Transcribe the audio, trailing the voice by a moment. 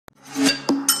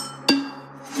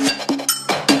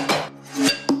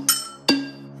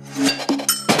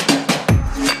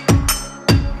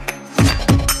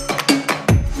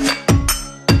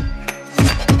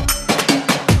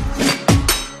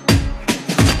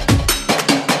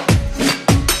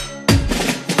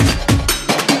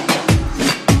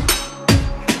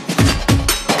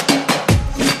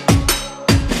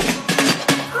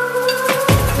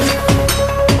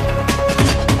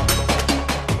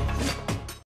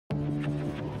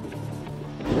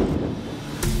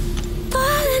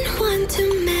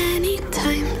too many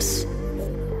times,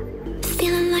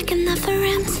 feeling like it never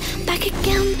ends. Back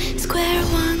again, square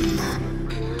one.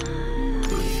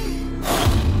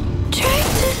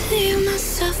 Trying to leave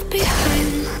myself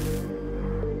behind,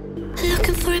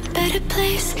 looking for a better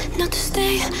place, not to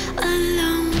stay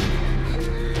alone.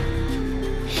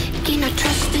 Gain our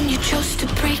trust and you chose to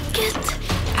break it.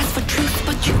 Ask for truth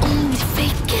but you only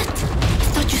fake it.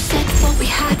 Thought you said what we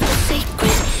had was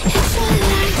sacred. It's all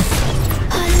lies,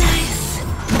 all lies.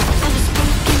 I was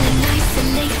broken and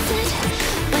isolated,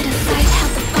 but inside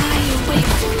held the fire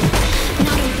waiting.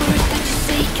 Not a word that you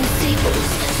say can save us,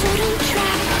 so don't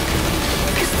try,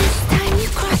 'cause this time you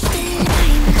crossed the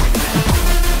line.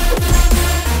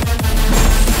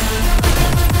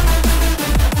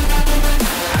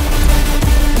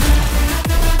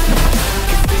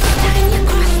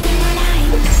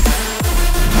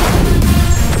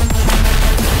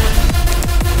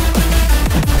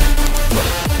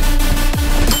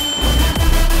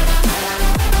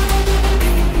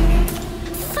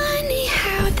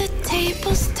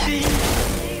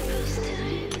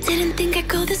 Didn't think I'd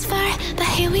go this far, but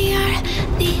here we are,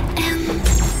 the end.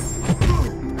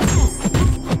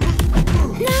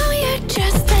 Now you're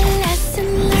just a lesson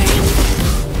learned,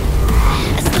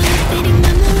 a slowly fading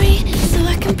memory, so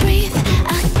I can breathe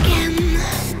again.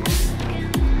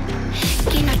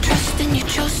 Gain our trust and you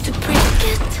chose to break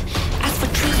it. Ask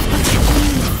for truth but you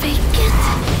only fake it.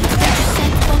 Thought you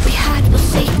said what we had was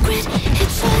sacred.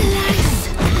 It's all lies,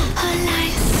 all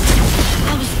lies.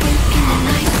 I was broken and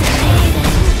isolated,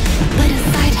 but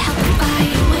inside held the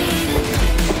fire waiting.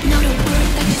 Not a word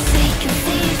that you say can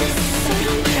save us, so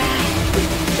don't try,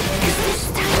 'cause this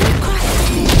time you crossed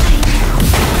the line.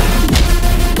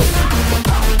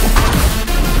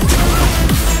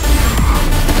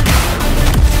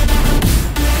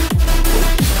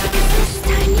 This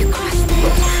time you crossed the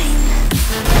line.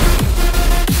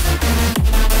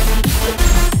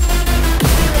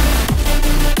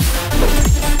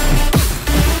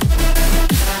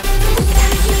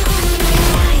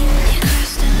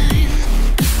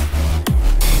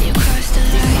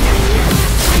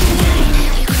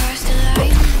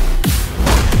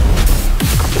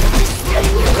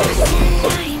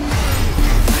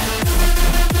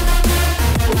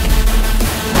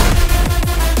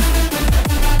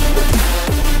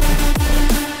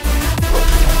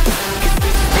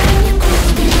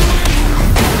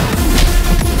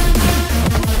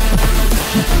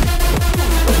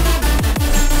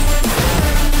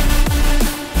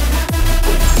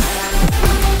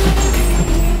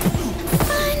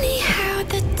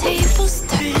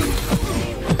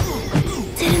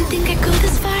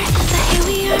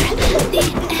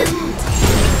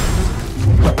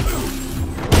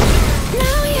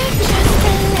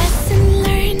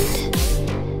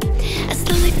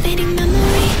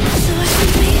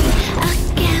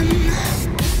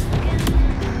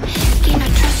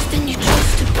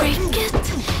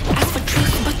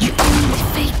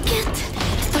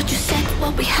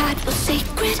 We had was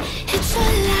sacred. It's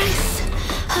all lies,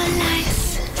 all lies.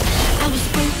 I was